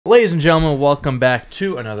Ladies and gentlemen, welcome back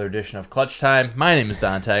to another edition of Clutch Time. My name is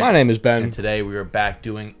Dante. My name is Ben. And today we are back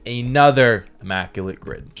doing another Immaculate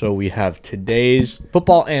Grid. So we have today's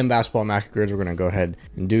football and basketball Immaculate Grids. We're going to go ahead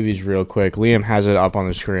and do these real quick. Liam has it up on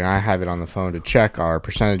the screen. I have it on the phone to check our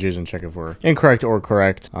percentages and check if we're incorrect or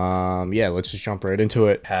correct. Yeah, let's just jump right into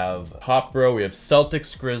it. Have top row, we have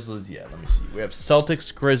Celtics, Grizzlies. Yeah, let me see. We have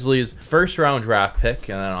Celtics, Grizzlies, first round draft pick.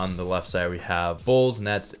 And then on the left side, we have Bulls,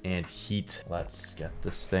 Nets, and Heat. Let's get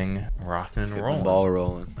this thing rocking and rolling. Ball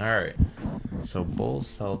rolling. All right. So Bulls,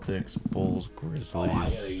 Celtics, Bulls, Grizzlies. Oh, I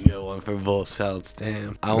gotta go one for Bulls, Celtics.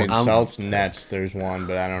 Damn. I mean, Celtics, Nets, there's one,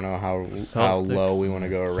 but I don't know how low we want to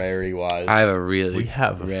go rarity wise. I have a really we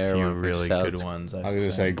have a rare few one really Celtics. Good ones. I was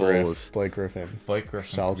gonna say Blake Griffin. Blake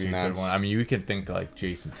Griffin Celtics, would be a good one. I mean, you can think like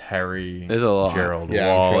Jason Terry. There's a lot. Gerald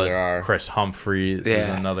yeah, Wallace, I'm sure there are. Chris Humphries is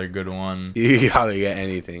another good one. You gotta get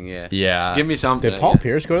anything, yeah. Yeah. Just give me something. Did Paul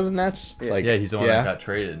Pierce go to the Nets? Yeah. Yeah, he's the one that got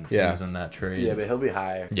traded. Yeah. He was in that trade. Yeah, but he'll be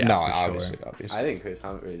higher. Yeah, no, for obviously. I think Chris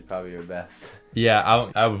Humphrey is probably your best. Yeah,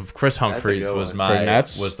 Chris Humphries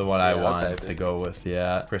was the one I wanted to go with.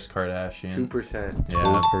 Yeah, Chris Kardashian. 2%.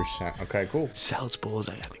 Yeah, 2%. Okay, cool. Celtics Bulls,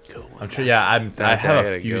 I gotta go. I'm sure. Yeah, I have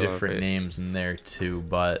a few different names in there too,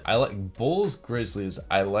 but I like Bulls, Grizzlies.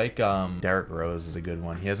 I like Derrick Rose is a good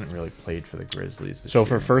one. He hasn't really played for the Grizzlies. So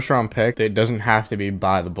for first round pick, it doesn't have to be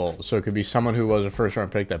by the Bulls. So it could be someone who was a first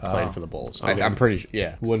round pick that played for the Bulls. Okay. I'm pretty sure.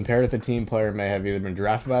 Yeah, when paired with a team, player may have either been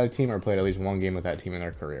drafted by the team or played at least one game with that team in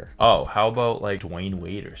their career. Oh, how about like Dwayne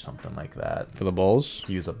Wade or something like that for the Bulls?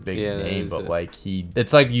 He was a big name, but like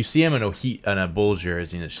it's like you see him in a Bulls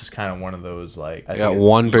jersey, and it's just kind of one of those like I got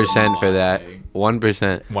 1% for that.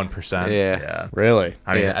 1%. 1%. Yeah. Really?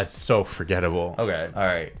 I mean, that's so forgettable. Okay. All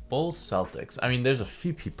right. Bulls, Celtics. I mean, there's a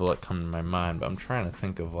few people that come to my mind, but I'm trying to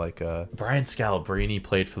think of like Brian Scalabrine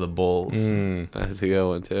played for the Bulls. That's a good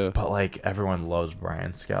one too. But like everyone loves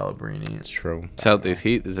Brian Scalabrine. It's true. Celtics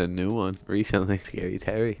Heat is a new one recently. Scary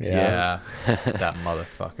Terry. Yeah. That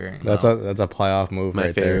motherfucker. That's a playoff move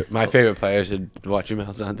right there. My favorite player should watch your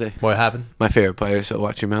mouth, Dante. What happened? My favorite player should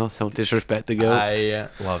watch your mouth. Don't disrespect the GOAT. I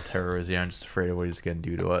love Terry Rozier. I'm just afraid of what he's gonna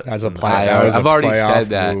do to us. As a playoff, I've already said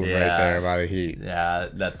that. Move right there by the Heat. Yeah,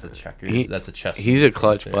 that's a checker. That's a chess. He's a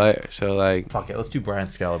clutch player. So like, fuck it. Let's do Brian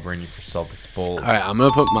Scalabrine for Celtics Bulls. All right, I'm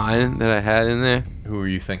gonna put mine that I had in there. Who were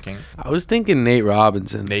you thinking? I was thinking Nate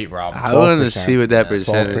Robinson. I wanted to see what that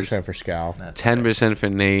percentage is. 12% for Scal. 10% for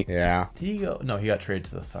Nate. Yeah. Did he go? No, he got traded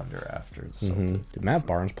to the Thunder after. Did Matt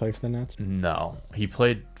Barnes play for the Nets? No, he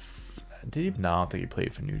played. Did he? No, I don't think he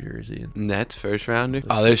played for New Jersey. Nets first rounder?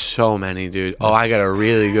 Oh, there's so many, dude. Oh, I got a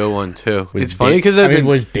really good one too. It's funny because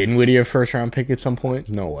was Dinwiddie a first round pick at some point?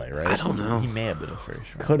 No way, right? I don't know. He may have been a first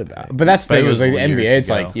round. Could have been, but that's the thing. It was like the NBA. It's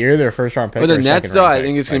like you're their first round pick. But the Nets, though, I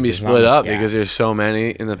think it's gonna be split up because there's so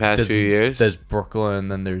many in the past few years. There's Brooklyn,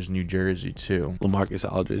 then there's New Jersey too. LaMarcus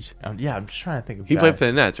Aldridge. Yeah, I'm just trying to think of. He played for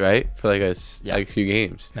the Nets, right? For like a few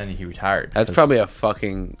games. Then he retired. That's probably a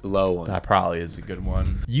fucking low one. That probably is a good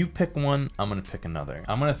one. You pick one. I'm gonna pick another.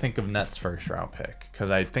 I'm gonna think of Nets first round pick because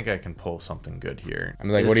I think I can pull something good here. I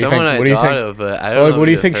mean, like, what do you think? What do you think? What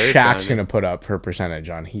do you think Shaq's gonna put up per percentage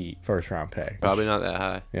on Heat first round pick? Probably not that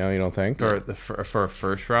high. You don't think? For a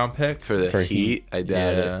first round pick for the Heat, I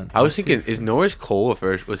doubt it. I was thinking, is Norris Cole a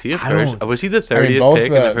first? Was he a first? Was he the 30th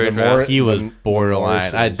pick in the first round? He was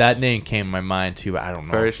borderline. That name came to my mind too. But I don't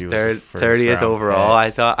know if he was 30th overall.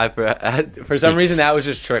 I thought for some reason that was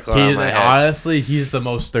just trickling on my head. Honestly, he's the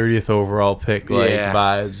most 30th overall pick.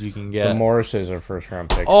 Vibes you can get. The Morrises are first round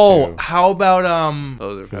picks. Oh, how about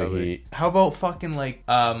those are probably. How about fucking like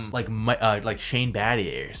Shane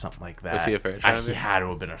Battier or something like that? Was he a first round? He had to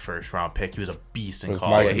have been a first round pick. He was a beast in Mike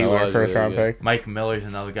college. Miller first round pick. Mike Miller's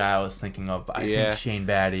another guy I was thinking of. But I think Shane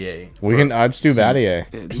Battier. Let's do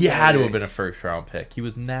Battier. He had to have been a first round pick. He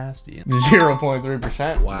was nasty.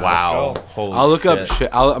 0.3%. Wow. I'll look up.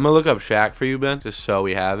 I'm gonna look up Shaq for you, Ben, just so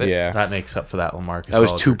we have it. Yeah, that makes up for that LaMarcus. That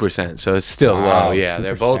was 2%, so it's still low. Yeah,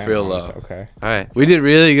 they're both real low. Okay. All right, we did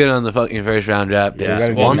really good on the fucking first round draft. Yeah.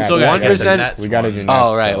 1%. We got to do.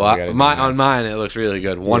 Oh right. Well, on mine it looks really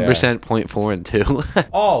good. 1%, 0.4, and 2.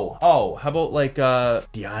 Oh. How about like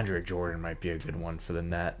DeAndre Jordan might be a good one for the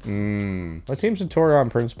Nets. What teams did Taurean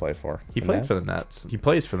Prince play for? He played for the Nets. He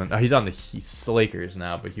plays for the. He's on the Lakers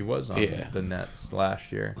now, but he was on the Nets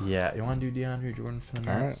last year. Yeah, you want to do DeAndre Jordan for the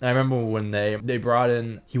Nets? Right. I remember when they brought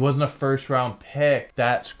in. He wasn't a first round pick.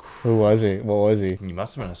 That's who was he? What was he? He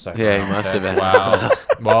must have been a second. Yeah, he must have been. Wow.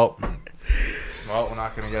 Well, we're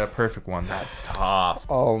not gonna get a perfect one. That's tough.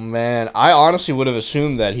 Oh man, I honestly would have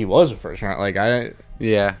assumed that he was a first round. Like I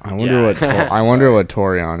wonder what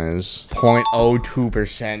Taurean is.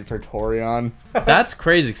 0.02% for Taurean. That's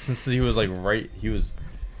crazy since he was like he was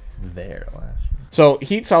there last year. So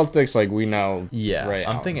Heat Celtics, like we know. Yeah, right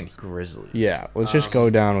I'm now. thinking Grizzlies. Yeah, let's just go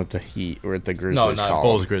down with the Heat or with the Grizzlies. No, not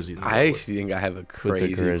Bulls, Grizzlies. I actually think I have a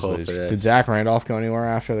crazy pull for that. Did Zach Randolph go anywhere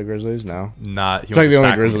after the Grizzlies? No. Not. He went like the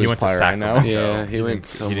only Grizzlies player I know. Yeah, he went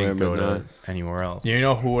somewhere, he didn't go to anywhere else. You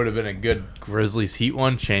know who would have been a good Grizzlies Heat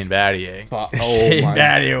one? Shane Battier. Shane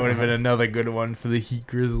Battier would have been another good one for the Heat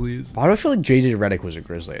Grizzlies. Why do I feel like JJ Redick was a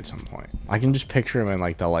Grizzly at some point? I can just picture him in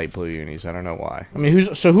like the light blue unis. I don't know why. I mean,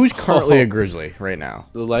 who's currently a Grizzly right now?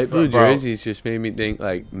 The light blue jerseys just made me think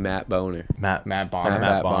like Matt Boner. Matt Bonner.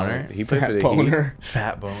 Matt Bonner. He played for the Heat.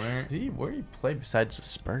 Fat Boner. Where did he play besides the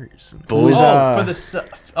Spurs? Bulls. For the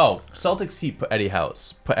Celtics Heat. Put Eddie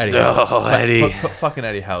House. Put Eddie House. Eddie. Put fucking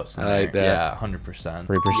Eddie House. I like that. Yeah, 100%.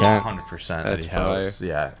 3%. Yeah, 100%. Eddie House. Fire.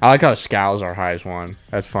 Yeah. I like how Scal's our highest one.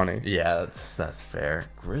 That's funny. Yeah, that's fair.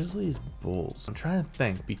 Grizzlies, Bulls. I'm trying to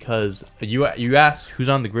think because you asked who's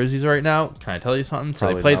on the Grizzlies right now. Can I tell you something?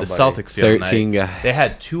 So they played the Celtics the other night. 13 guys. They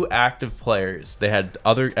had 2 active players. They had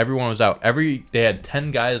everyone was out. They had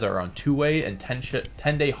 10 guys that are on 2-way and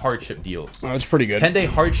 10-day hardship deals. Oh, that's pretty good. 10-day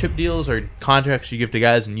hardship deals are contracts you give to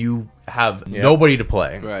guys and you have nobody to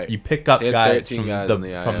play. Right. You pick up guys from guys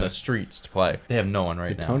the streets to play. They have no one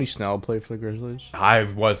right now. Tony Snell play for the Grizzlies? I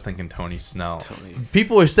was thinking Tony Snell.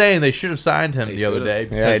 People were saying they should have signed him the other day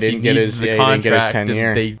because he didn't get his contract.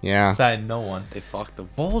 10-year. They signed no one. They fucked him.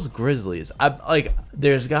 Bulls Grizzlies.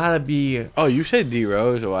 There's gotta be. Oh, you said D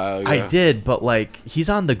Rose a while ago. I did, but he's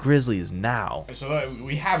on the Grizzlies now. So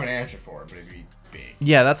we have an answer for it, but it'd be big.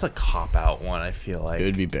 Yeah, that's a cop-out one, I feel like. It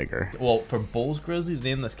would be bigger. Well, for Bulls Grizzlies, the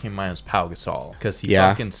name that came to mind was Pau Gasol because he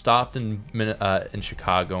fucking stopped in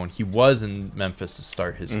Chicago and he was in Memphis to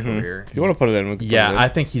start his career. You want to put it in? I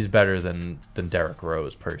think he's better than Derrick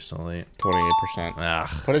Rose personally.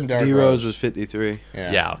 28%. Put in Derrick D Rose. Rose was 53.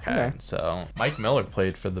 Yeah. Okay. So Mike Miller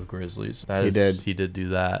played for the Grizzlies. He did do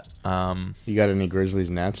that. You got any Grizzlies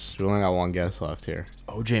Nets? We only got one guess left here.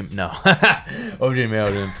 OJ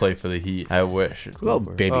Mayo didn't play for the Heat. I wish. Well,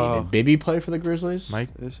 Bibby. Did Bibby play for the Grizzlies? Mike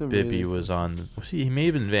Bibby was on. He may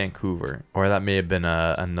have been Vancouver, or that may have been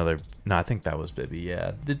another. No, I think that was Bibby.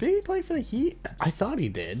 Yeah. Did Bibby play for the Heat? I thought he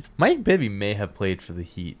did. Mike Bibby may have played for the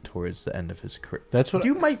Heat towards the end of his career. That's what.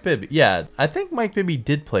 Mike Bibby? Yeah, I think Mike Bibby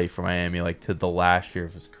did play for Miami, to the last year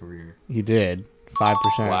of his career. He did. 5%.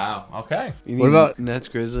 Wow. Okay. What about Nets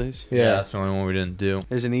Grizzlies? Yeah, that's the only one we didn't do.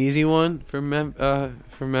 There's an easy one for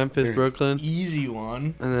Memphis, Brooklyn. Easy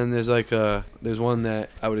one. And then there's there's one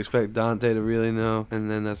that I would expect Dante to really know,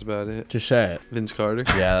 and then that's about it. Just say it. Vince Carter.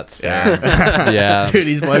 Yeah, that's fair. Yeah. Dude,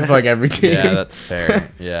 he's played for every team. Yeah, that's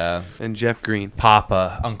fair. Yeah. And Jeff Green.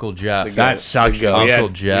 Papa, Uncle Jeff. That sucks. Uncle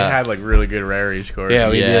Jeff. We had really good rarity scores. Yeah,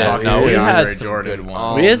 we did. No, we had some Jordan. good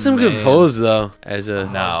ones. We had some good pulls though.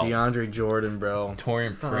 DeAndre Jordan, bro.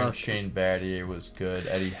 Torian Prince, Shane Battier was good.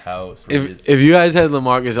 Eddie House. If you guys had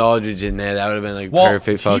LaMarcus Aldridge in there, that would have been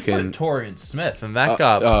perfect fucking. Torian Smith, and that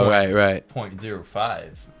got right.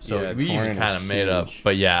 0.05. So we Torian even kind of made up.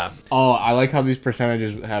 But yeah. Oh, I like how these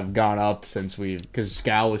percentages have gone up since because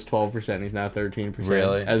Scal was 12%. He's now 13%.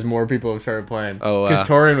 Really? As more people have started playing. Oh, wow. Because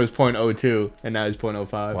Torian was 0.02 and now he's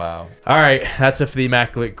 0.05. Wow. All right, that's it for the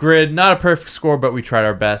Immaculate Grid. Not a perfect score, but we tried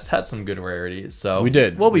our best. Had some good rarities. So we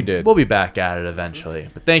did. We'll be back at it eventually.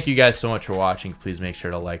 But thank you guys so much for watching. Please make sure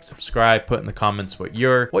to like, subscribe, put in the comments what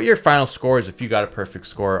your final score is, if you got a perfect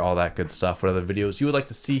score, all that good stuff. What other videos you would like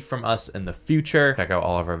to see from us in the future. Check out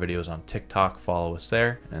all of our videos on TikTok. Follow us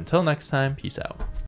there. And until next time, peace out.